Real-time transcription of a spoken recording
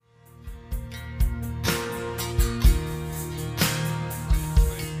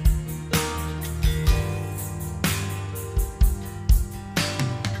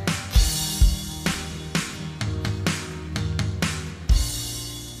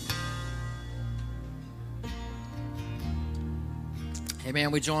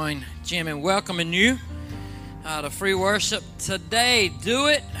Amen. We join Jim in welcoming you to free worship today. Do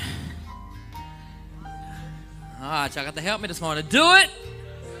it. All right, y'all got to help me this morning. Do it.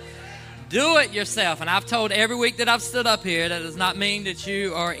 Do it yourself. And I've told every week that I've stood up here, that does not mean that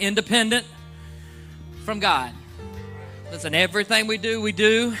you are independent from God. Listen, everything we do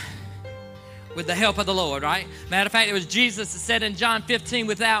with the help of the Lord, right? Matter of fact, it was Jesus that said in John 15,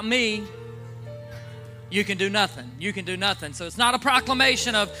 without me, you can do nothing. You can do nothing. So it's not a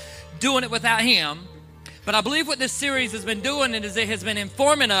proclamation of doing it without Him. But I believe what this series has been doing is it has been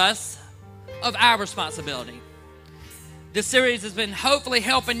informing us of our responsibility. This series has been hopefully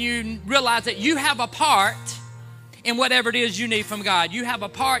helping you realize that you have a part in whatever it is you need from God. You have a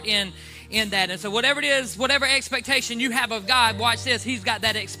part in that. And so whatever it is, whatever expectation you have of God, watch this, He's got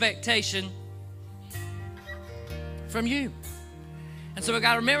that expectation from you. And so we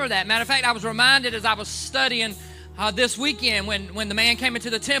got to remember that. Matter of fact, I was reminded as I was studying this weekend when the man came into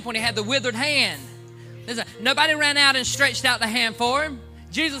the temple and he had the withered hand. Listen, nobody ran out and stretched out the hand for him.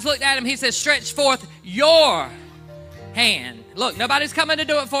 Jesus looked at him. He said, stretch forth your hand. Look, nobody's coming to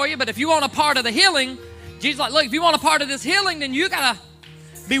do it for you, but if you want a part of the healing, Jesus like, look, if you want a part of this healing, then you got to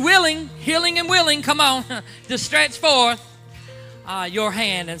be willing, healing and willing, come on, to stretch forth your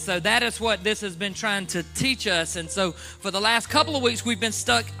hand. And so that is what this has been trying to teach us. And so for the last couple of weeks, we've been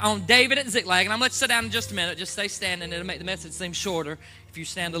stuck on David at Ziklag. And I'm going to let you sit down in just a minute. Just stay standing. It'll make the message seem shorter if you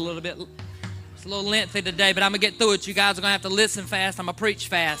stand a little bit. It's a little lengthy today, but I'm going to get through it. You guys are going to have to listen fast. I'm going to preach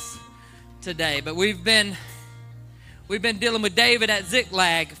fast today. But we've been dealing with David at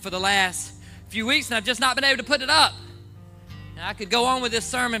Ziklag for the last few weeks, and I've just not been able to put it up. And I could go on with this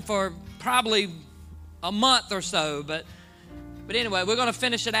sermon for probably a month or so, but anyway, we're going to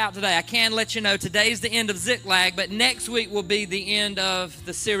finish it out today. I can let you know today's the end of Ziklag, but next week will be the end of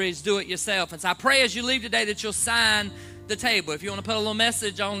the series, Do It Yourself. And so I pray as you leave today that you'll sign the table. If you want to put a little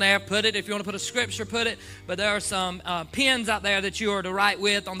message on there, put it. If you want to put a scripture, put it. But there are some pens out there that you are to write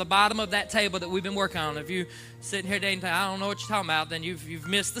with on the bottom of that table that we've been working on. If you sitting here today and think, I don't know what you're talking about, then you've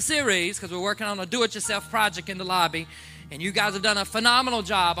missed the series because we're working on a do-it-yourself project in the lobby. And you guys have done a phenomenal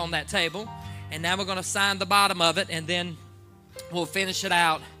job on that table. And now we're going to sign the bottom of it, and then we'll finish it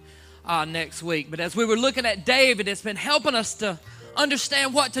out next week. But as we were looking at David, it's been helping us to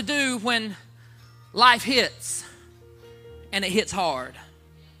understand what to do when life hits, and it hits hard.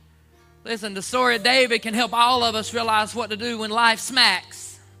 Listen, the story of David can help all of us realize what to do when life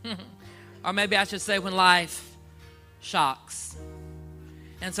smacks. Or maybe I should say when life shocks.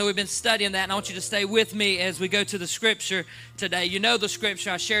 And so we've been studying that, and I want you to stay with me as we go to the scripture today. You know the scripture.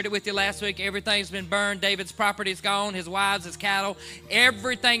 I shared it with you last week. Everything's been burned. David's property is gone. His wives, his cattle.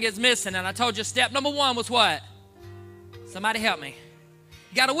 Everything is missing. And I told you step number one was what? Somebody help me.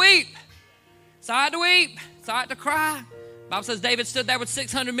 You got to weep. It's all right to weep. It's all right to cry. The Bible says David stood there with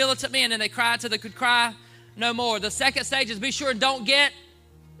 600 militant men, and they cried till they could cry no more. The second stage is be sure and don't get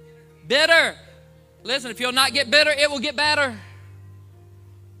bitter. Listen, if you'll not get bitter, it will get better.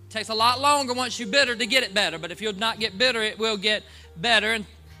 It takes a lot longer once you're bitter to get it better, but if you'll not get bitter, it will get better. And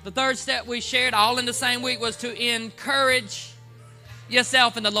the third step we shared all in the same week was to encourage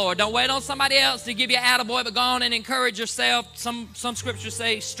yourself in the Lord. Don't wait on somebody else to give you an attaboy, but go on and encourage yourself. Some scriptures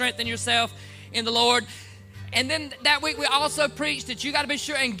say strengthen yourself in the Lord. And then that week we also preached that you got to be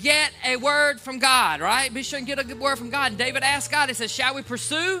sure and get a word from God, right? Be sure and get a good word from God. And David asked God, he said, shall we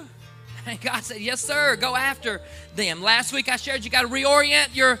pursue? And God said, yes, sir, go after them. Last week I shared you got to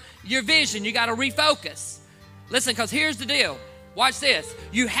reorient your vision. You got to refocus. Listen, because here's the deal. Watch this.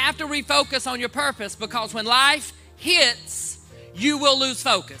 You have to refocus on your purpose because when life hits, you will lose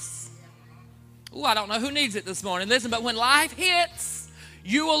focus. Ooh, I don't know who needs it this morning. Listen, but when life hits,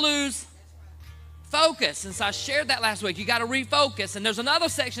 you will lose focus. And so I shared that last week. You got to refocus. And there's another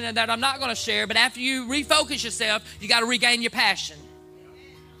section in there that I'm not going to share, but after you refocus yourself, you got to regain your passion.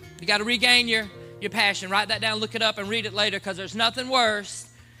 You got to regain your passion. Write that down, look it up, and read it later because there's nothing worse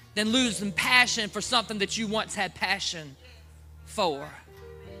than losing passion for something that you once had passion for.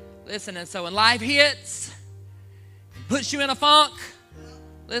 Listen, and so when life hits, puts you in a funk,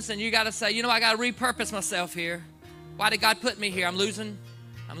 listen, you got to say, you know, I got to repurpose myself here. Why did God put me here? I'm losing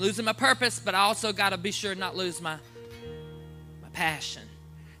my purpose, but I also got to be sure not lose my passion.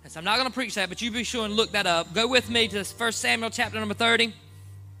 And so I'm not going to preach that, but you be sure and look that up. Go with me to 1 Samuel chapter number 30.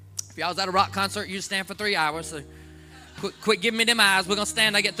 If y'all was at a rock concert, you stand for 3 hours. So quit giving me them eyes. We're going to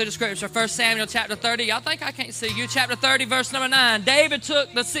stand. I get through the scripture. 1 Samuel chapter 30. Y'all think I can't see you. Chapter 30, verse number 9. David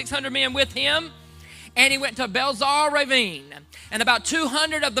took the 600 men with him, and he went to Belzar Ravine. And about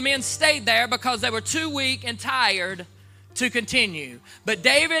 200 of the men stayed there because they were too weak and tired to continue. But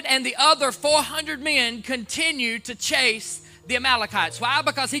David and the other 400 men continued to chase the Amalekites. Why?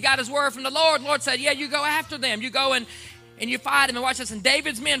 Because he got his word from the Lord. The Lord said, yeah, you go after them. You go and you fight them. And watch this. And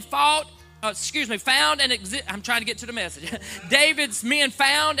David's men found an I'm trying to get to the message. David's men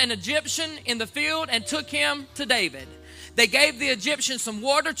found an Egyptian in the field and took him to David. They gave the Egyptian some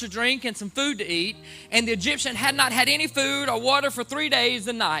water to drink and some food to eat, and the Egyptian had not had any food or water for 3 days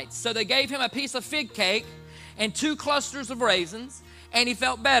and nights. So they gave him a piece of fig cake and 2 clusters of raisins, and he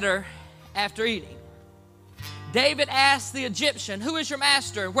felt better after eating. David asked the Egyptian, who is your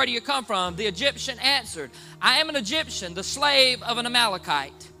master? Where do you come from? The Egyptian answered, I am an Egyptian, the slave of an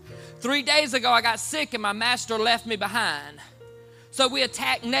Amalekite. 3 days ago, I got sick and my master left me behind. So we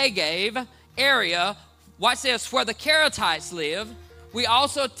attacked Negev area. Watch this, where the Karatites live. We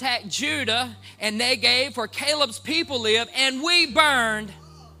also attacked Judah and Negev, where Caleb's people live, and we burned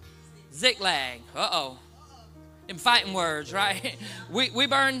Ziklag. Uh-oh. Them fighting words, right? We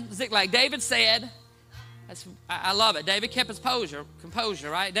burned Ziklag. David said, I love it. David kept his composure,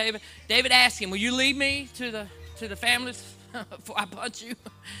 right? David asked him, will you lead me to the families before I punch you?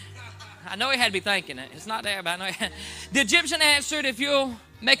 I know he had to be thinking it. It's not there, but I know The Egyptian answered, if you'll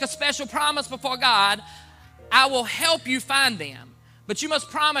make a special promise before God, I will help you find them. But you must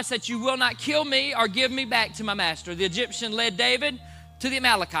promise that you will not kill me or give me back to my master. The Egyptian led David to the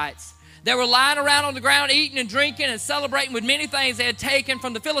Amalekites. They were lying around on the ground, eating and drinking and celebrating with many things they had taken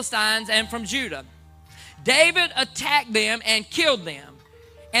from the Philistines and from Judah. David attacked them and killed them,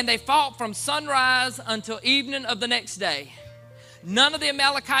 and they fought from sunrise until evening of the next day. None of the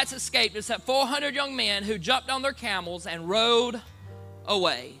Amalekites escaped except 400 young men who jumped on their camels and rode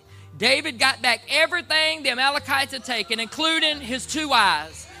away. David got back everything the Amalekites had taken, including his 2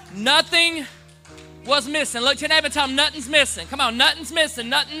 wives. Nothing was missing. Look to your neighbor and tell him nothing's missing. Come on, nothing's missing,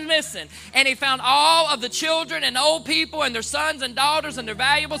 nothing's missing. And he found all of the children and old people and their sons and daughters and their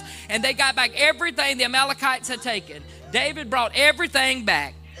valuables, and they got back everything the Amalekites had taken. David brought everything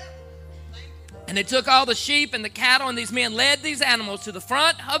back. And they took all the sheep and the cattle, and these men led these animals to the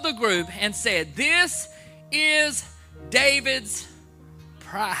front of the group and said, this is David's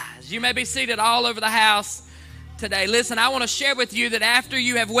prize. You may be seated all over the house today. Listen, I want to share with you that after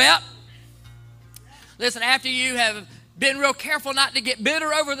you have wept, listen, after you have been real careful not to get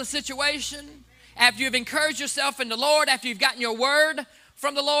bitter over the situation, after you've encouraged yourself in the Lord, after you've gotten your word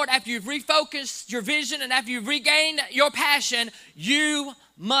from the Lord, after you've refocused your vision, and after you've regained your passion, you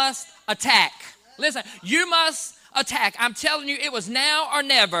must attack. Listen, you must attack. I'm telling you, it was now or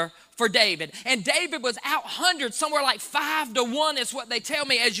never for David. And David was outnumbered somewhere like 5-1 is what they tell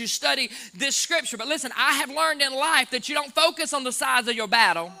me as you study this scripture. But listen, I have learned in life that you don't focus on the size of your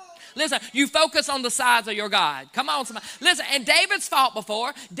battle. Listen, you focus on the size of your God. Come on, somebody. Listen, and David's fought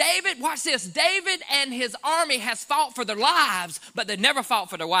before. David, watch this. David and his army has fought for their lives, but they never fought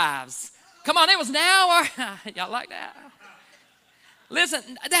for their wives. Come on, it was now or... Y'all like that? Listen,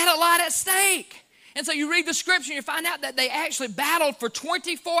 they had a lot at stake. And so you read the scripture and you find out that they actually battled for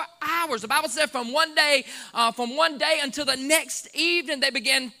 24 hours. The Bible said from one day until the next evening, they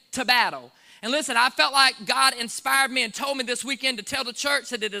began to battle. And listen, I felt like God inspired me and told me this weekend to tell the church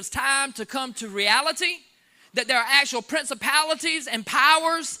that it is time to come to reality, that there are actual principalities and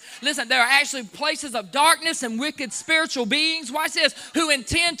powers. Listen, there are actually places of darkness and wicked spiritual beings, watch this, who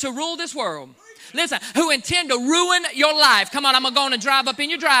intend to rule this world. Listen, who intend to ruin your life. Come on, I'm going to drive up in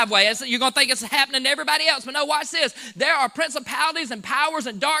your driveway. You're going to think it's happening to everybody else. But no, watch this. There are principalities and powers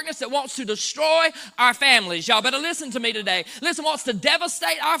and darkness that wants to destroy our families. Y'all better listen to me today. Listen, wants to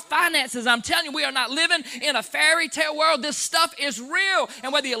devastate our finances. I'm telling you, we are not living in a fairy tale world. This stuff is real.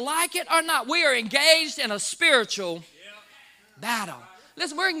 And whether you like it or not, we are engaged in a spiritual battle.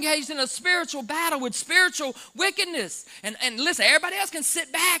 Listen, we're engaged in a spiritual battle with spiritual wickedness. And listen, everybody else can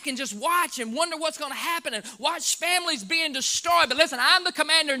sit back and just watch and wonder what's going to happen and watch families being destroyed. But listen, I'm the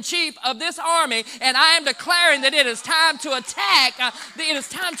commander-in-chief of this army, and I am declaring that it is time to attack. It is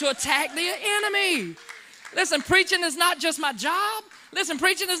time to attack the enemy. Listen, preaching is not just my job. Listen,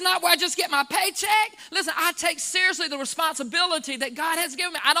 preaching is not where I just get my paycheck. Listen, I take seriously the responsibility that God has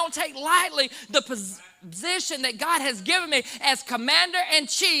given me. I don't take lightly the position that God has given me as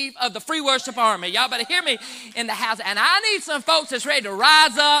commander-in-chief of the free worship army. Y'all better hear me in the house. And I need some folks that's ready to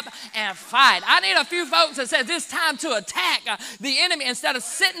rise up and fight. I need a few folks that says it's time to attack the enemy instead of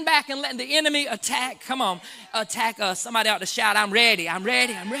sitting back and letting the enemy attack. Come on, attack us. Somebody ought to shout, I'm ready, I'm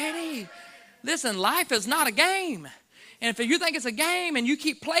ready, I'm ready. Listen, life is not a game. And if you think it's a game and you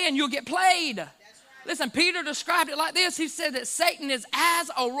keep playing, you'll get played. Listen, Peter described it like this. He said that Satan is as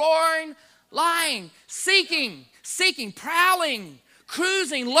a roaring lion, seeking, prowling,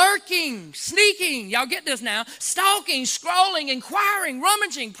 cruising, lurking, sneaking. Y'all get this now. Stalking, scrolling, inquiring,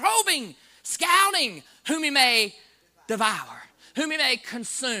 rummaging, probing, scouting, whom he may devour, whom he may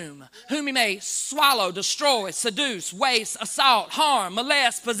consume, whom he may swallow, destroy, seduce, waste, assault, harm,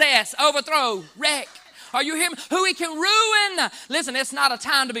 molest, possess, overthrow, wreck. Are you hearing me? Who he can ruin. Listen, it's not a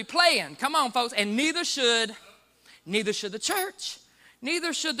time to be playing. Come on, folks. And neither should the church.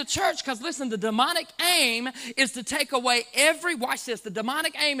 Neither should the church, because listen, the demonic aim is to take away watch this, the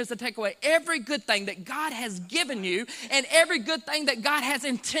demonic aim is to take away every good thing that God has given you and every good thing that God has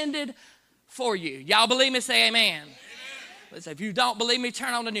intended for you. Y'all believe me? Say amen. Listen, if you don't believe me,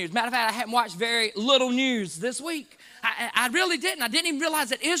 turn on the news. Matter of fact, I haven't watched very little news this week. I really didn't. I didn't even realize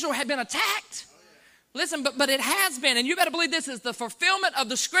that Israel had been attacked. Listen, but it has been, and you better believe this is the fulfillment of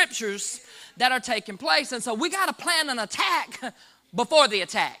the scriptures that are taking place. And so we got to plan an attack before the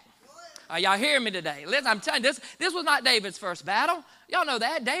attack. Are y'all hearing me today? Listen, I'm telling you, this was not David's first battle. Y'all know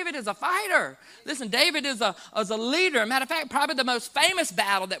that. David is a fighter. Listen, David is a leader. Matter of fact, probably the most famous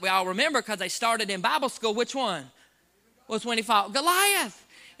battle that we all remember because they started in Bible school. Which one? Was when he fought Goliath.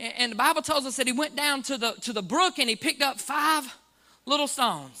 And the Bible tells us that he went down to the brook and he picked up 5 little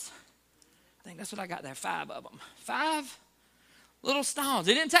stones. I think that's what I got there, 5 of them. 5 little stones.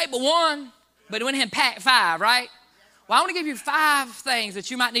 It didn't take but one, but it went ahead and packed 5, right? Well, I want to give you 5 things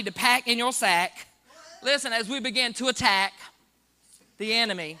that you might need to pack in your sack. Listen, as we begin to attack the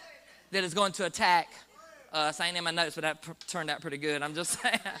enemy that is going to attack us. I ain't in my notes, but that turned out pretty good. I'm just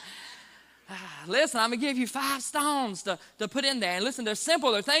saying. Listen, I'm going to give you 5 stones to put in there. And listen, they're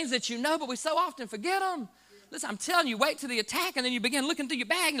simple. They're things that you know, but we so often forget them. Listen, I'm telling you, wait till the attack, and then you begin looking through your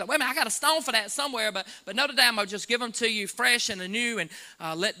bag. And you're like, wait a minute, I got a stone for that somewhere. But no today, I'm going to just give them to you fresh and anew. And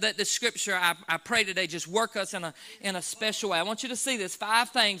let the scripture, I pray today, just work us in a special way. I want you to see this 5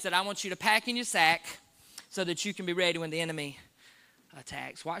 things that I want you to pack in your sack so that you can be ready when the enemy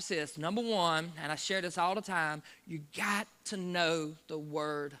attacks. Watch this. Number 1, and I share this all the time, you got to know the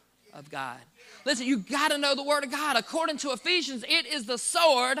word of God. Listen, you got to know the word of God. According to Ephesians, it is the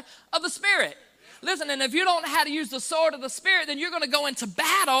sword of the Spirit. Listen, and if you don't know how to use the sword of the Spirit, then you're going to go into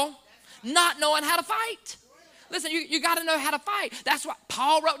battle not knowing how to fight. Listen, you got to know how to fight. That's what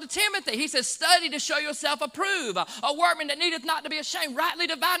Paul wrote to Timothy. He says, study to show yourself approved, a workman that needeth not to be ashamed, rightly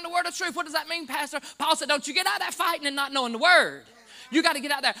dividing the word of truth. What does that mean, Pastor? Paul said, don't you get out there fighting and not knowing the word. You got to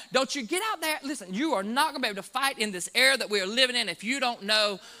get out there. Don't you get out there. Listen, you are not going to be able to fight in this era that we are living in if you don't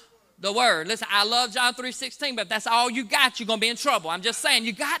know the word. Listen, I love John 3:16, but if that's all you got, you're going to be in trouble. I'm just saying,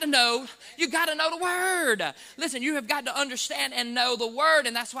 you got to know the word. Listen, you have got to understand and know the word,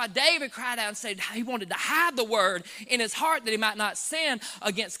 and that's why David cried out and said he wanted to hide the word in his heart that he might not sin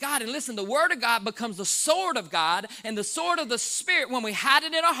against God. And listen, the word of God becomes the sword of God and the sword of the Spirit when we hide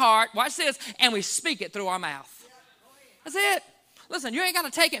it in our heart, watch this, and we speak it through our mouth. That's it. Listen, you ain't got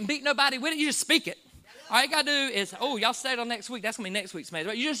to take it and beat nobody with it. You just speak it. All you got to do is, y'all stay till next week. That's going to be next week's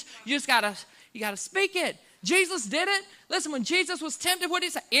message. You just got to speak it. Jesus did it. Listen, when Jesus was tempted, what did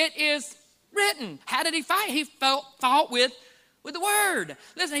he say? It is written. How did he fight? He fought with the word.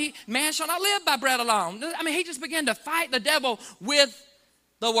 Listen, man shall not live by bread alone. I mean, he just began to fight the devil with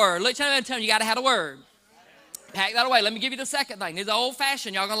the word. Let me tell you, you got to have the word. Pack that away. Let me give you the second thing. This is old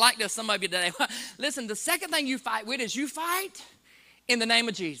fashioned. Y'all going to like this, some of you today. Listen, the second thing you fight with is you fight in the name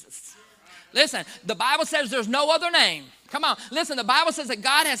of Jesus. Listen, the Bible says there's no other name. Come on. Listen, the Bible says that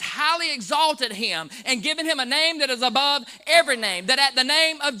God has highly exalted him and given him a name that is above every name. That at the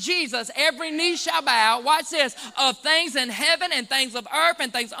name of Jesus, every knee shall bow. Watch this. Of things in heaven and things of earth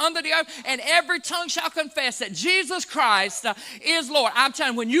and things under the earth. And every tongue shall confess that Jesus Christ is Lord. I'm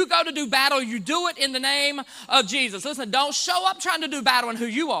telling you, when you go to do battle, you do it in the name of Jesus. Listen, don't show up trying to do battle in who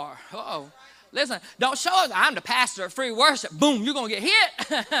you are. Uh-oh. Listen, don't show up, I'm the pastor of free worship. Boom, you're going to get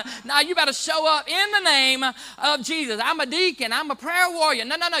hit. Now you better show up in the name of Jesus. I'm a deacon. I'm a prayer warrior.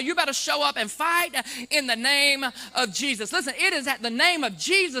 No. You better show up and fight in the name of Jesus. Listen, it is at the name of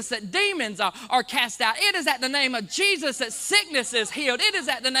Jesus that demons are cast out. It is at the name of Jesus that sickness is healed. It is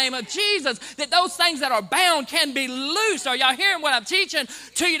at the name of Jesus that those things that are bound can be loosed. Are y'all hearing what I'm teaching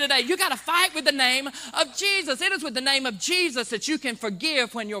to you today? You got to fight with the name of Jesus. It is with the name of Jesus that you can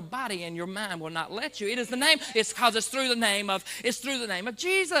forgive when your body and your mind will not let you. It is the name. It's because it's through the name of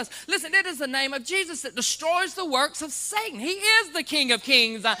Jesus. Listen, it is the name of Jesus that destroys the works of Satan. He is the King of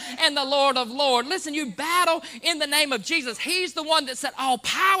Kings and the Lord of Lords. Listen, you battle in the name of Jesus. He's the one that said all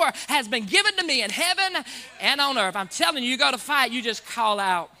power has been given to me in heaven and on earth. I'm telling you, you go to fight, you just call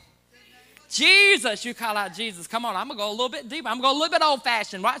out Jesus. You call out Jesus. Come on, I'm going to go a little bit deeper. I'm going to go a little bit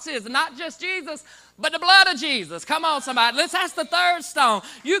old-fashioned. Watch this. Not just Jesus, but the blood of Jesus. Come on, somebody. That's the third stone.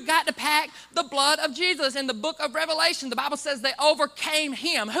 You got to pack the blood of Jesus. In the book of Revelation, the Bible says they overcame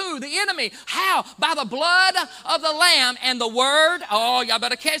him. Who? The enemy. How? By the blood of the Lamb and the word. Oh, y'all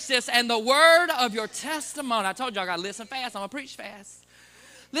better catch this. And the word of your testimony. I told y'all I got to listen fast. I'm going to preach fast.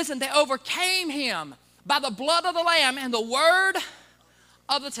 Listen, they overcame him by the blood of the Lamb and the word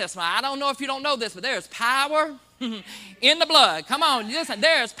of the testimony. I don't know if you don't know this, but there is power in the blood. Come on, listen,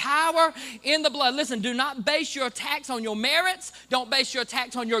 there is power in the blood. Listen, do not base your attacks on your merits. Don't base your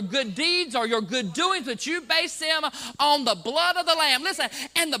attacks on your good deeds or your good doings, but you base them on the blood of the Lamb. Listen,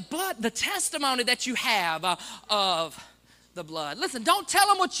 and the blood, the testimony that you have of the blood. Listen, don't tell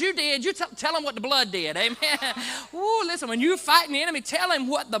them what you did. You tell them what the blood did. Amen. Ooh, listen, when you're fighting the enemy, tell him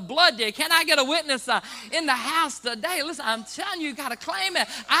what the blood did. Can I get a witness in the house today? Listen, I'm telling you, you got to claim it.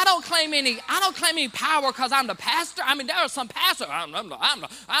 I don't claim any power because I'm the pastor. I mean, there are some pastors. I'm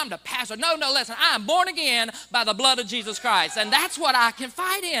the pastor. No, listen, I'm born again by the blood of Jesus Christ. And that's what I can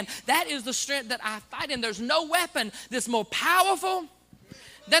fight in. That is the strength that I fight in. There's no weapon that's more powerful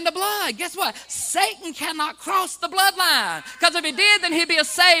than the blood. Guess what? Satan cannot cross the bloodline. Because if he did, then he'd be a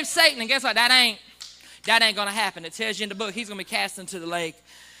saved Satan. And guess what? That ain't going to happen. It tells you in the book, he's going to be cast into the lake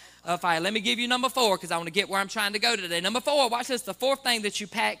of fire. Let me give you number 4 because I want to get where I'm trying to go today. Number 4, watch this. The 4th thing that you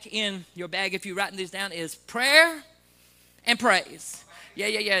pack in your bag if you're writing these down is prayer and praise.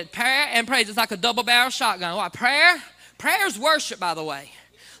 Yeah. Prayer and praise. It's like a double-barrel shotgun. What? Prayer is worship, by the way.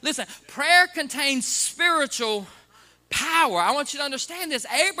 Listen, prayer contains spiritual power. I want you to understand this.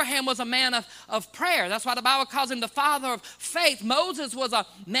 Abraham was a man of prayer. That's why the Bible calls him the father of faith. Moses was a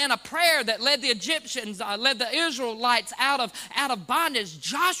man of prayer that led the Egyptians, led the Israelites out of bondage.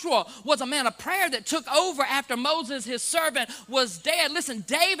 Joshua was a man of prayer that took over after Moses, his servant, was dead. Listen,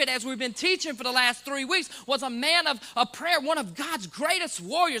 David, as we've been teaching for the last 3 weeks, was a man of prayer, one of God's greatest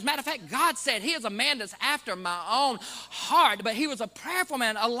warriors. Matter of fact, God said he is a man that's after my own heart, but he was a prayerful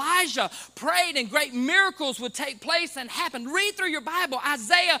man. Elijah prayed and great miracles would take place and happen. Read through your Bible.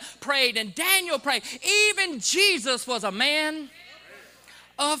 Isaiah prayed and Daniel prayed. Even Jesus was a man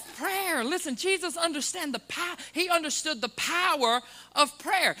of prayer. Listen, Jesus understood the power of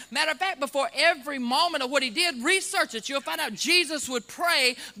prayer. Matter of fact, before every moment of what he did, research it. You'll find out Jesus would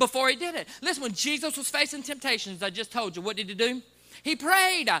pray before he did it. Listen, when Jesus was facing temptations, I just told you, what did he do? He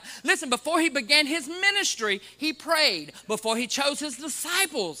prayed. Listen, before he began his ministry, he prayed. Before he chose his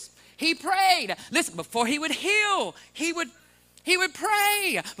disciples, he prayed. Listen, before he would heal, he would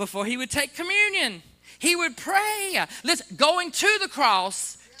pray. Before he would take communion, he would pray. Listen, going to the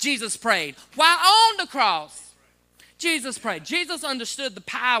cross, Jesus prayed. While on the cross, Jesus prayed. Jesus understood the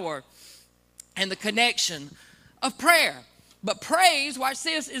power and the connection of prayer. But praise, watch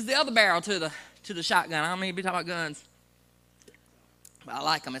this, is the other barrel to the shotgun. I don't mean to be talking about guns, but I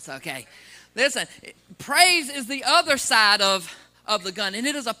like them. It's okay. Listen, praise is the other side of the gun, and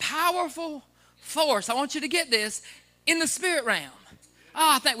it is a powerful force. I want you to get this in the spirit realm.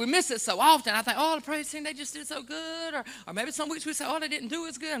 Oh, I think we miss it so often. I think, oh, the praise team, they just did so good. Or maybe some weeks we say, oh, they didn't do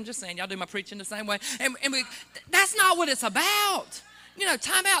as good. I'm just saying, y'all do my preaching the same way. And that's not what it's about. You know,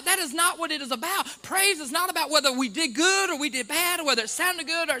 time out. That is not what it is about. Praise is not about whether we did good or we did bad, or whether it sounded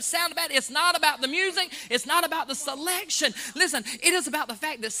good or it sounded bad. It's not about the music. It's not about the selection. Listen, it is about the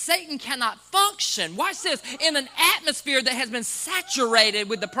fact that Satan cannot function, watch this, in an atmosphere that has been saturated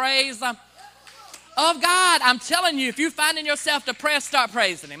with the praise of God. I'm telling you, if you're finding yourself depressed, start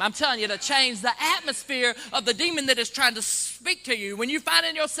praising him. I'm telling you, to change the atmosphere of the demon that is trying to speak to you. When you're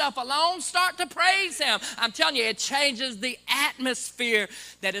finding yourself alone, start to praise him. I'm telling you, it changes the atmosphere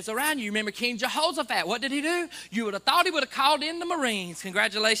that is around you. Remember King Jehoshaphat, what did he do? You would have thought he would have called in the Marines.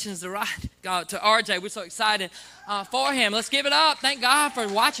 Congratulations to RJ. We're so excited for him. Let's give it up. Thank God for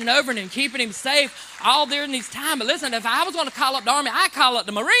watching over him and keeping him safe all during these times. But listen, if I was going to call up the army, I'd call up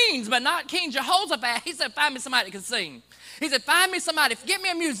the Marines, but not King Jehoshaphat. He said, find me somebody that can sing. He said, find me somebody. Get me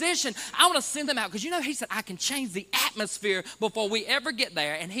a musician. I want to send them out. Because, you know, he said, I can change the atmosphere before we ever get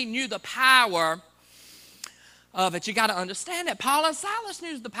there. And he knew the power of it. You got to understand that. Paul and Silas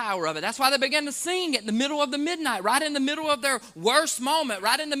knew the power of it. That's why they began to sing at the middle of the midnight, right in the middle of their worst moment,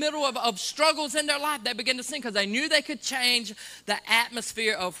 right in the middle of struggles in their life. They began to sing because they knew they could change the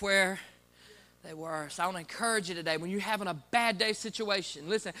atmosphere of where they were. So I want to encourage you today, when you're having a bad day situation,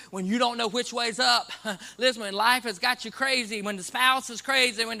 listen, when you don't know which way's up, listen, when life has got you crazy, when the spouse is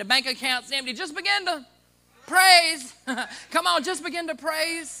crazy, when the bank account's empty, just begin to praise. Come on, just begin to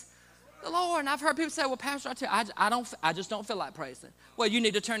praise the Lord. And I've heard people say, well, Pastor, I just don't feel like praising. Well, you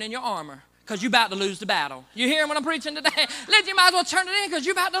need to turn in your armor. because you're about to lose the battle. You hearing what I'm preaching today? Listen, you might as well turn it in because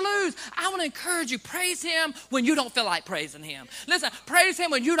you're about to lose. I want to encourage you, praise him when you don't feel like praising him. Listen, praise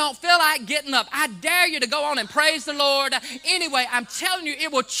him when you don't feel like getting up. I dare you to go on and praise the Lord. Anyway, I'm telling you,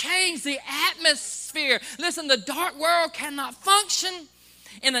 it will change the atmosphere. Listen, the dark world cannot function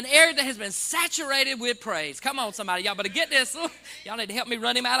in an area that has been saturated with praise. Come on, somebody. Y'all better get this. Y'all need to help me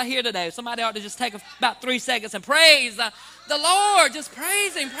run him out of here today. Somebody ought to just take about 3 seconds and praise the Lord. Just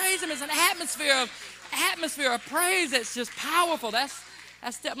praise him. Praise him. It's an atmosphere of praise that's just powerful. That's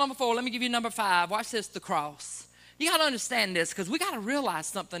step number 4. Let me give you number 5. Watch this, the cross. You got to understand this because we got to realize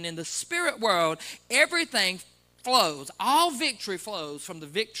something. In the spirit world, everything flows. All victory flows from the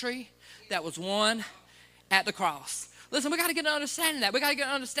victory that was won at the cross. Listen, we got to get an understanding of that. We got to get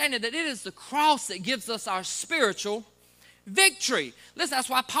an understanding that it is the cross that gives us our spiritual victory. Listen, that's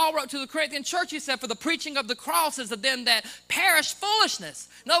why Paul wrote to the Corinthian church. He said, for the preaching of the cross is of them that perish foolishness.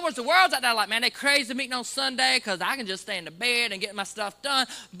 In other words, the world's out there like, man, they crazy meeting on Sunday because I can just stay in the bed and get my stuff done.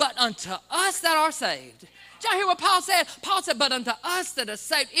 But unto us that are saved. Did y'all hear what Paul said? Paul said, but unto us that are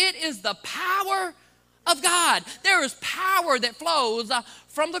saved, it is the power of God. There is power that flows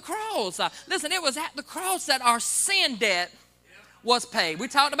from the cross. Listen, it was at the cross that our sin debt was paid. We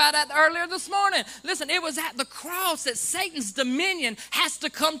talked about that earlier this morning. Listen, it was at the cross that Satan's dominion has to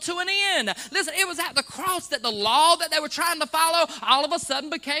come to an end. Listen, it was at the cross that the law that they were trying to follow all of a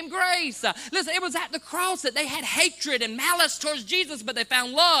sudden became grace. Listen, it was at the cross that they had hatred and malice towards Jesus, but they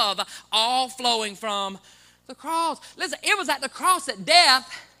found love, all flowing from the cross. Listen, it was at the cross that death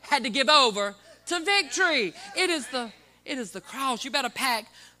had to give over to victory. It is the cross. You better pack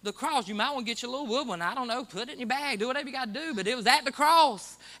the cross. You might want to get your little wood one. I don't know. Put it in your bag. Do whatever you got to do. But it was at the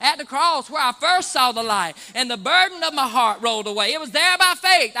cross where I first saw the light and the burden of my heart rolled away. It was there by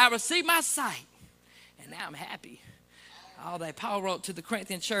faith I received my sight. And now I'm happy. All that Paul wrote to the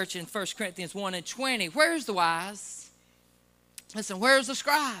Corinthian church in 1 Corinthians 1:20. Where's the wise? Listen, where's the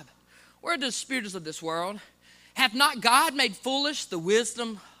scribe? Where are the disputers of this world? Hath not God made foolish the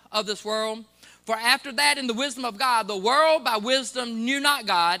wisdom of this world? For after that, in the wisdom of God, the world by wisdom knew not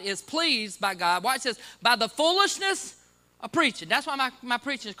God, is pleased by God. Watch this. By the foolishness of preaching. That's why my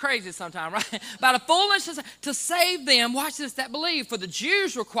preaching is crazy sometimes, right? By the foolishness to save them, watch this, that believe. For the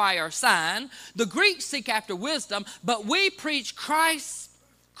Jews require a sign. The Greeks seek after wisdom. But we preach Christ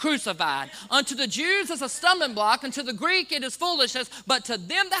crucified. Unto the Jews is a stumbling block. Unto the Greek it is foolishness. But to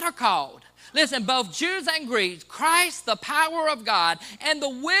them that are called. Listen, both Jews and Greeks, Christ, the power of God and the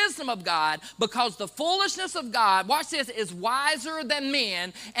wisdom of God, because the foolishness of God, watch this, is wiser than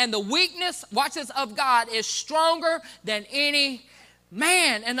men, and the weakness, watch this, of God is stronger than any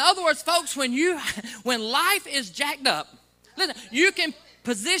man. In other words, folks, when life is jacked up, listen, you can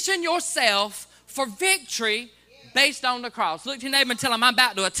position yourself for victory based on the cross. Look to your neighbor and tell him, I'm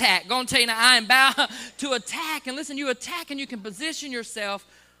about to attack. Go and tell you now, I am about to attack. And listen, you attack and you can position yourself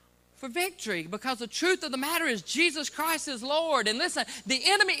for victory, because the truth of the matter is Jesus Christ is Lord. And listen, the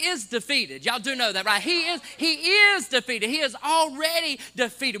enemy is defeated. Y'all do know that, right? He is defeated. He is already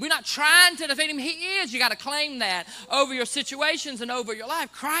defeated. We're not trying to defeat him. He is. You got to claim that over your situations and over your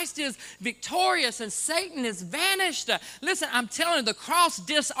life. Christ is victorious and Satan is vanished. Listen, I'm telling you, the cross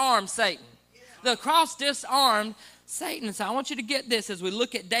disarmed Satan. The cross disarmed Satan. So I want you to get this as we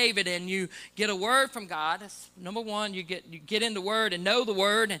look at David and you get a word from God. That's number one, you get in the word and know the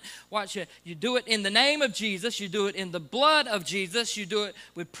word, and watch you do it in the name of Jesus, you do it in the blood of Jesus, you do it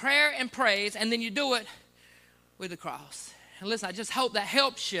with prayer and praise, and then you do it with the cross. And listen, I just hope that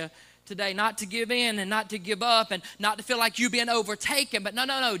helps you today, not to give in and not to give up and not to feel like you're being overtaken. But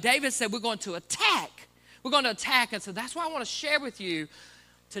no. David said we're going to attack. We're going to attack. And so that's why I want to share with you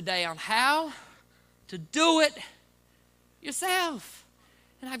today on how to do it yourself.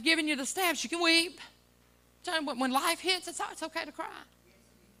 And I've given you the steps. You can weep. When life hits, it's okay to cry.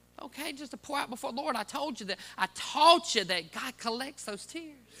 Okay, just to pour out before the Lord. I taught you that God collects those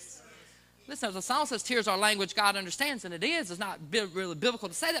tears. Listen, as the song says, tears are language God understands, and it is. It's not really biblical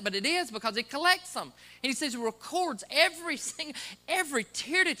to say that, but it is, because it collects them. And he says he records every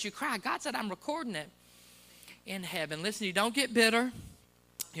tear that you cry. God said, I'm recording it in heaven. Listen, you don't get bitter.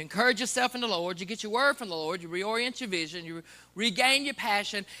 You encourage yourself in the Lord. You get your word from the Lord. You reorient your vision. You regain your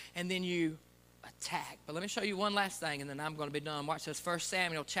passion. And then you attack. But let me show you one last thing, and then I'm going to be done. Watch this. 1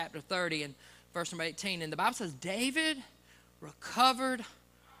 Samuel chapter 30 and verse number 18. And the Bible says, David recovered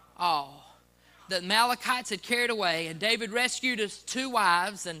all that Amalekites had carried away. And David rescued his 2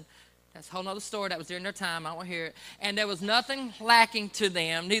 wives. And that's a whole other story. That was during their time. I don't want to hear it. And there was nothing lacking to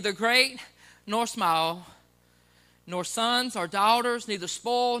them, neither great nor small, nor sons or daughters, neither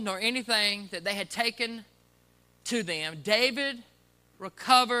spoil nor anything that they had taken to them. David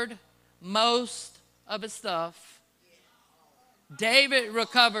recovered most of his stuff. David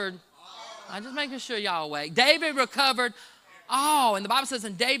recovered. I'm just making sure y'all awake. David recovered all. And the Bible says,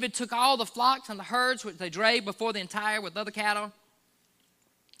 and David took all the flocks and the herds which they drave before the entire with other cattle.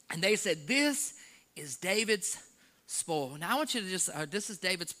 And they said, this is David's spoil. Now I want you to just, this is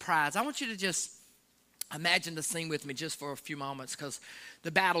David's prize. I want you to just imagine the scene with me just for a few moments, because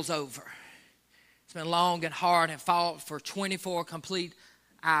the battle's over. It's been long and hard and fought for 24 complete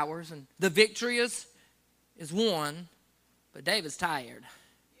hours. And the victory is won, but David's tired.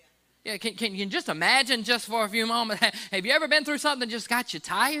 Yeah, can you just imagine just for a few moments? Have you ever been through something that just got you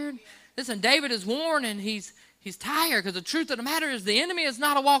tired? Listen, David is worn and he's tired, because the truth of the matter is the enemy is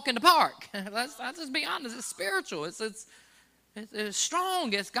not a walk in the park. Let's just be honest. It's spiritual. It's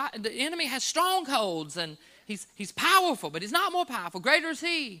strong. The enemy has strongholds, and he's powerful, but he's not more powerful. Greater is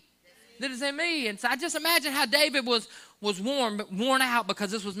he that is in me. And so I just imagine how David was worn out,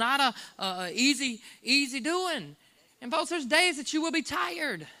 because this was not a easy doing. And folks, there's days that you will be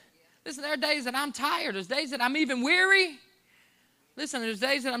tired. Listen, there are days that I'm tired. There's days that I'm even weary. Listen, there's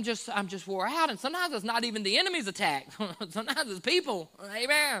days that I'm just wore out, and sometimes it's not even the enemy's attack. Sometimes it's people.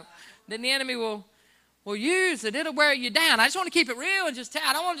 Amen. Then the enemy will use it. It'll wear you down. I just want to keep it real and just tell.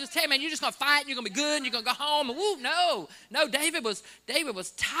 I don't want to just tell you, man, you're just going to fight and you're going to be good and you're going to go home. And woo, no. David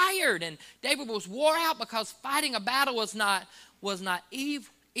was tired, and David was wore out, because fighting a battle was not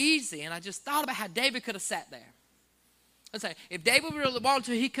easy. And I just thought about how David could have sat there. Let's say, if David really wanted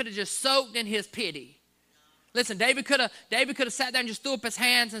to, he could have just soaked in his pity. Listen, David could have sat there and just threw up his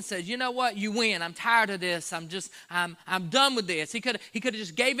hands and said, you know what, you win. I'm tired of this. I'm done with this. He could have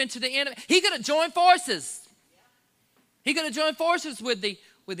just gave in to the enemy. He could have joined forces. He could have joined forces with the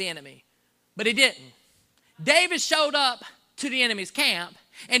enemy, but he didn't. David showed up to the enemy's camp,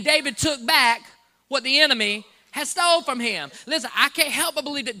 and David took back what the enemy had stole from him. Listen, I can't help but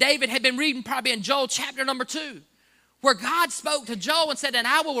believe that David had been reading probably in Joel chapter number 2. Where God spoke to Joel and said, and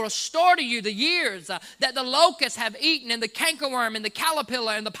I will restore to you the years that the locusts have eaten, and the cankerworm, and the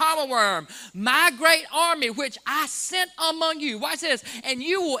caterpillar, and the palmer worm, my great army which I sent among you. Watch this. And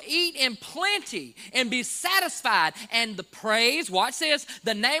you will eat in plenty and be satisfied. And the praise, watch this,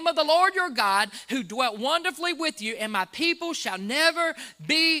 the name of the Lord your God, who dwelt wonderfully with you, and my people shall never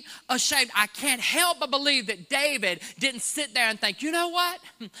be ashamed. I can't help but believe that David didn't sit there and think, you know what?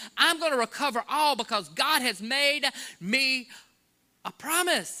 I'm going to recover all, because God has made me a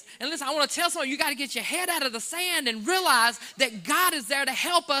promise. And listen, I want to tell someone, you got to get your head out of the sand and realize that God is there to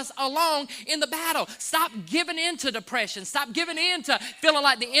help us along in the battle. Stop giving in to depression. Stop giving in to feeling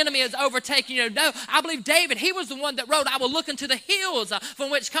like the enemy is overtaking you. No, I believe David, he was the one that wrote, I will look into the hills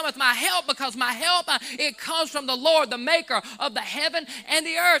from which cometh my help, because my help, it comes from the Lord, the maker of the heaven and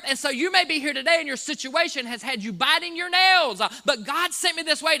the earth. And so you may be here today and your situation has had you biting your nails, but God sent me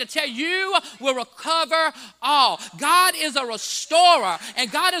this way to tell you will recover all. God is a restorer. And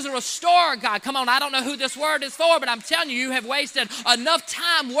God is a restorer, God. Come on, I don't know who this word is for, but I'm telling you, you have wasted enough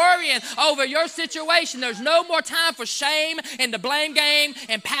time worrying over your situation. There's no more time for shame and the blame game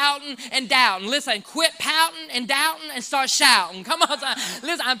and pouting and doubting. Listen, quit pouting and doubting and start shouting. Come on,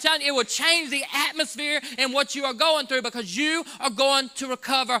 listen, I'm telling you, it will change the atmosphere and what you are going through, because you are going to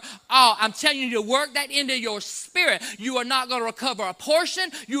recover all. I'm telling you to work that into your spirit. You are not going to recover a portion.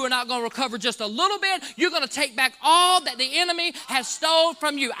 You are not going to recover just a little bit. You're going to take back all that the enemy has stole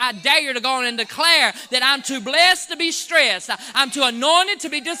from you. I dare you to go on and declare that I'm too blessed to be stressed. I'm too anointed to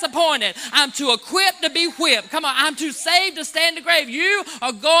be disappointed. I'm too equipped to be whipped. Come on, I'm too saved to stand the grave. You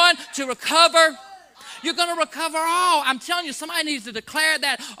are going to recover. You're going to recover all. I'm telling you, somebody needs to declare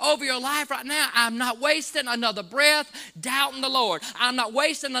that over your life right now. I'm not wasting another breath doubting the Lord. I'm not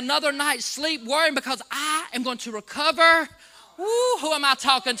wasting another night's sleep worrying, because I am going to recover. Woo, who am I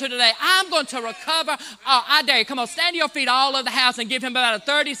talking to today? I'm going to recover. Oh, I dare you. Come on, stand to your feet all over the house and give him about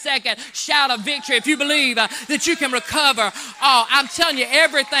a 30-second shout of victory if you believe that you can recover. Oh, I'm telling you,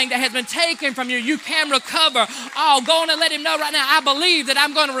 everything that has been taken from you, you can recover. Oh, go on and let him know right now, I believe that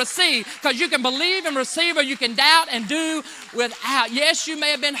I'm going to receive, because you can believe and receive, or you can doubt and do without. Yes, you may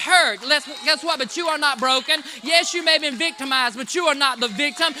have been hurt. Guess what? But you are not broken. Yes, you may have been victimized, but you are not the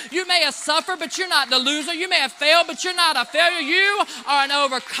victim. You may have suffered, but you're not the loser. You may have failed, but you're not a failure. You are an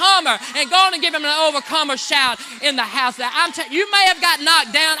overcomer. And go on and give him an overcomer shout in the house. You may have got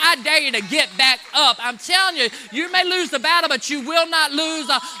knocked down. I dare you to get back up. I'm telling you, you may lose the battle, but you will not lose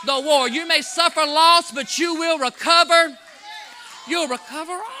the war. You may suffer loss, but you will recover. You'll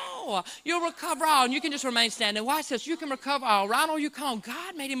recover all. all. You'll recover all. And you can just remain standing. Watch this. You can recover all. Ronald, you come.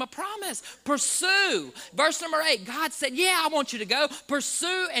 God made him a promise. Pursue. Verse number 8. God said, yeah, I want you to go.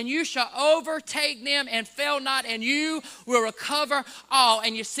 Pursue, and you shall overtake them and fail not, and you will recover all.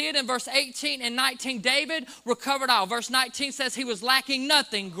 And you see it in verse 18 and 19. David recovered all. Verse 19 says he was lacking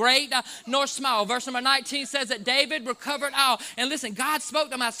nothing, great nor small. Verse number 19 says that David recovered all. And listen, God spoke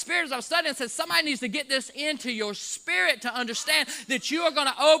to my spirit as I was studying and said, somebody needs to get this into your spirit to understand that you are going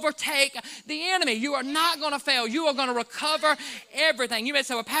to overtake the enemy. You are not going to fail. You are going to recover everything. You may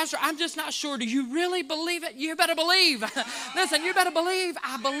say, well, Pastor, I'm just not sure. Do you really believe it? You better believe. Listen, you better believe.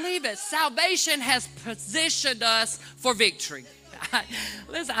 I believe it. Salvation has positioned us for victory.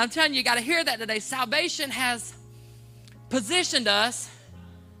 Listen, I'm telling you, you got to hear that today. Salvation has positioned us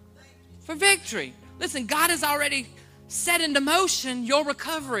for victory. Listen, God has already set into motion your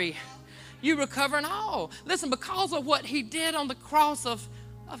recovery. You recovering all. Listen, because of what he did on the cross of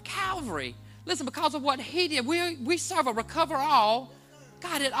Calvary. Listen, because of what he did, we serve a recover all.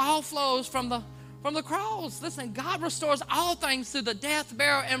 God, it all flows from the cross. Listen, God restores all things through the death,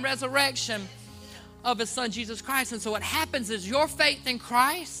 burial, and resurrection of his son, Jesus Christ. And so what happens is your faith in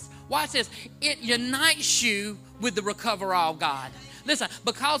Christ, watch this, it unites you with the recover all God. Listen,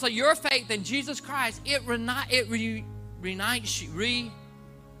 because of your faith in Jesus Christ, it reunites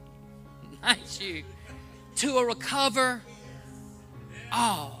you to a recover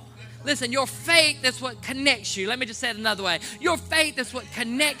all. Listen, your faith is what connects you. Let me just say it another way. Your faith is what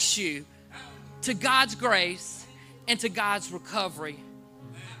connects you to God's grace and to God's recovery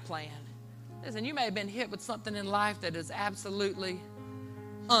plan. Listen, you may have been hit with something in life that is absolutely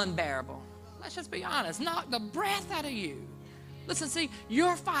unbearable. Let's just be honest. Knock the breath out of you. Listen, see,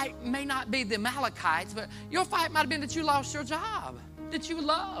 your fight may not be the Amalekites, but your fight might have been that you lost your job that you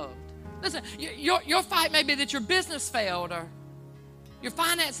loved. Listen, your fight may be that your business failed, or your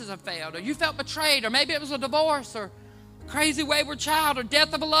finances have failed, or you felt betrayed, or maybe it was a divorce, or a crazy wayward child, or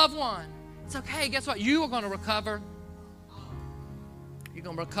death of a loved one. It's okay. Guess what? You are going to recover. You're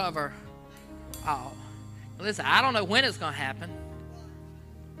going to recover all. Listen, I don't know when it's going to happen.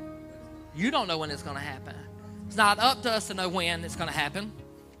 You don't know when it's going to happen. It's not up to us to know when it's going to happen.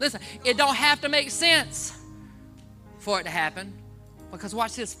 Listen, it don't have to make sense for it to happen. Because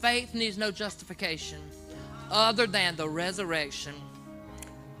watch this, faith needs no justification other than the resurrection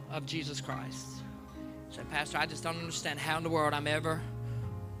of Jesus Christ. You say, Pastor, I just don't understand how in the world I'm ever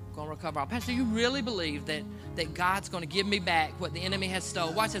going to recover all. Pastor, you really believe that God's going to give me back what the enemy has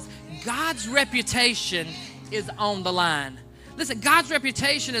stolen? Watch this. God's reputation is on the line. Listen, God's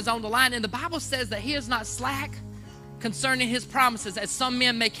reputation is on the line, and the Bible says that he is not slack concerning his promises, as some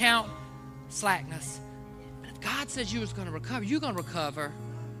men may count slackness. But if God says you was going to recover, you're going to recover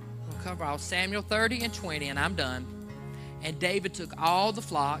all. Samuel 30 and 20, and I'm done. And David took all the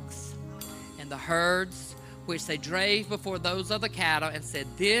flocks and the herds which they drave before those of the cattle, and said,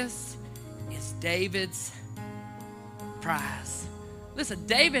 this is David's prize. Listen,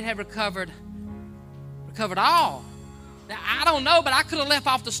 David had recovered all. Now, I don't know, but I could have left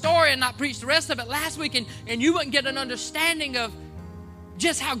off the story and not preached the rest of it last week, and you wouldn't get an understanding of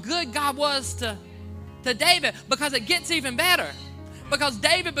just how good God was to David, because it gets even better. Because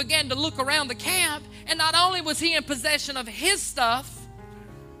David began to look around the camp, and not only was he in possession of his stuff,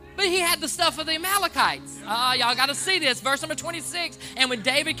 but he had the stuff of the Amalekites. Y'all got to see this. Verse number 26, and when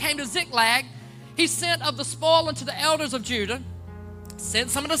David came to Ziklag, he sent of the spoil unto the elders of Judah,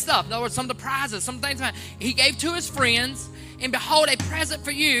 sent some of the stuff, in other words, some of the prizes, some things he gave to his friends, and behold, a present for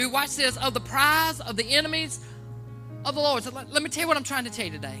you, watch this, of the prize of the enemies of the Lord. So let me tell you what I'm trying to tell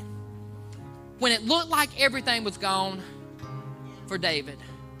you today. When it looked like everything was gone for David,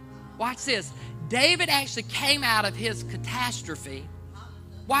 watch this, David actually came out of his catastrophe,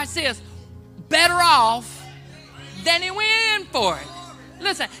 watch this, better off than he went in for it.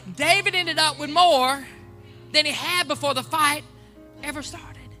 Listen, David ended up with more than he had before the fight ever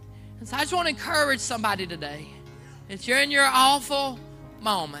started. And so I just want to encourage somebody today. If you're in your awful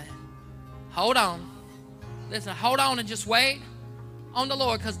moment, hold on. Listen, hold on and just wait on the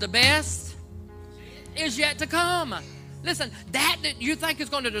Lord, because the best is yet to come. Listen, that you think is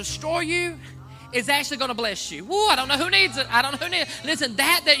going to destroy you is actually going to bless you. Woo, I don't know who needs it. I don't know who needs it. Listen,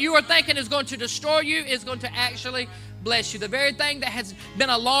 that you are thinking is going to destroy you is going to actually bless you. The very thing that has been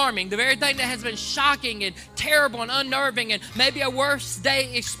alarming, the very thing that has been shocking and terrible and unnerving and maybe a worst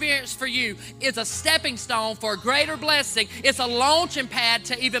day experience for you is a stepping stone for a greater blessing. It's a launching pad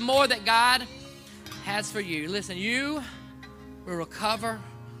to even more that God has for you. Listen, you will recover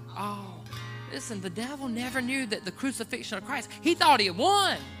all. Listen, the devil never knew that the crucifixion of Christ, he thought he had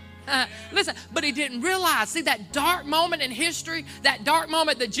won. Listen, but he didn't realize, see, that dark moment in history, that dark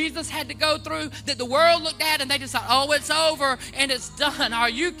moment that Jesus had to go through, that the world looked at and they just thought, oh, it's over and it's done. Are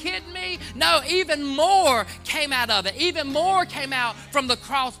you kidding me? No, even more came out of it. Even more came out from the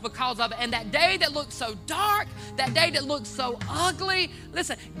cross because of it. And that day that looked so dark, that day that looked so ugly,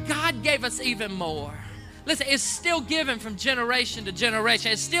 listen, God gave us even more. Listen, it's still given from generation to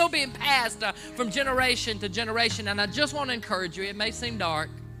generation. It's still being passed from generation to generation. And I just want to encourage you, it may seem dark.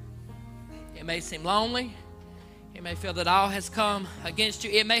 It may seem lonely. You may feel that all has come against you.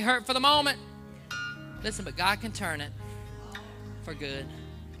 It may hurt for the moment. Listen, but God can turn it for good.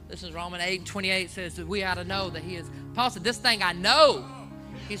 This is Romans 8:28 says that we ought to know that he is. Paul said, this thing I know,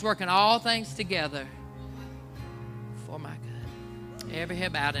 he's working all things together for my good. Every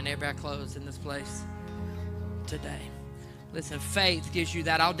head bowed and every eye closed in this place today. Listen, faith gives you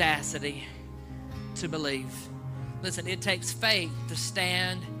that audacity to believe. Listen, it takes faith to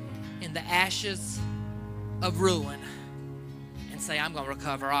stand in the ashes of ruin and say, I'm going to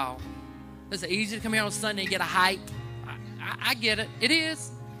recover all. Listen, easy to come here on Sunday and get a hype. I get it. It is.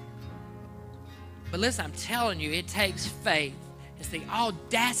 But listen, I'm telling you, it takes faith. It's the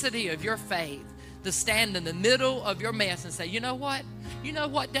audacity of your faith to stand in the middle of your mess and say, you know what? You know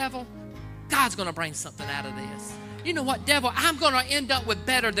what, devil? God's going to bring something out of this. You know what, devil? I'm going to end up with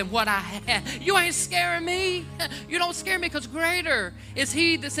better than what I had. You ain't scaring me. You don't scare me because greater is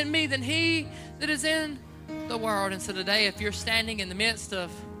he that's in me than he that is in the world. And so today, if you're standing in the midst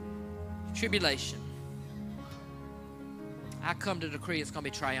of tribulation, I come to decree it's going to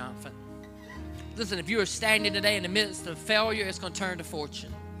be triumphant. Listen, if you are standing today in the midst of failure, it's going to turn to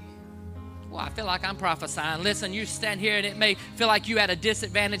fortune. Well, I feel like I'm prophesying. Listen, you stand here and it may feel like you at a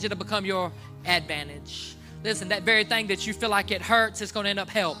disadvantage. It'll become your advantage. Listen, that very thing that you feel like it hurts, it's going to end up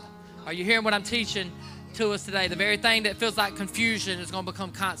help. Are you hearing what I'm teaching to us today? The very thing that feels like confusion is going to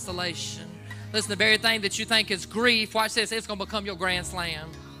become constellation. Listen, the very thing that you think is grief, watch this, it's going to become your grand slam.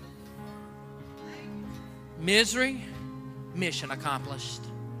 Misery, mission accomplished.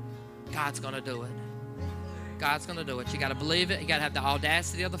 God's going to do it. God's going to do it. You got to believe it. You got to have the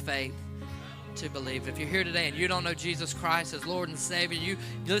audacity of the faith to believe. If you're here today and you don't know Jesus Christ as Lord and Savior,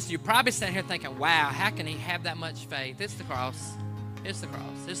 listen, you're probably sitting here thinking, wow, how can he have that much faith? It's the cross. It's the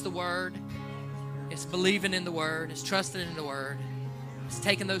cross. It's the Word. It's believing in the Word. It's trusting in the Word. It's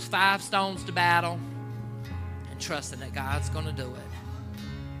taking those 5 stones to battle and trusting that God's going to do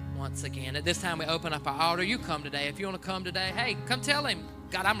it once again. At this time, we open up our altar. You come today. If you want to come today, hey, come tell him,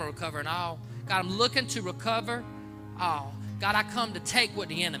 God, I'm recovering all. God, I'm looking to recover all. God, I come to take what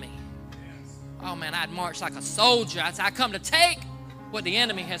the enemy. Oh, man, I'd march like a soldier. I come to take what the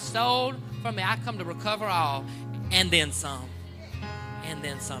enemy has stolen from me. I come to recover all and then some. And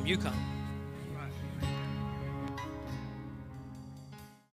then some. You come.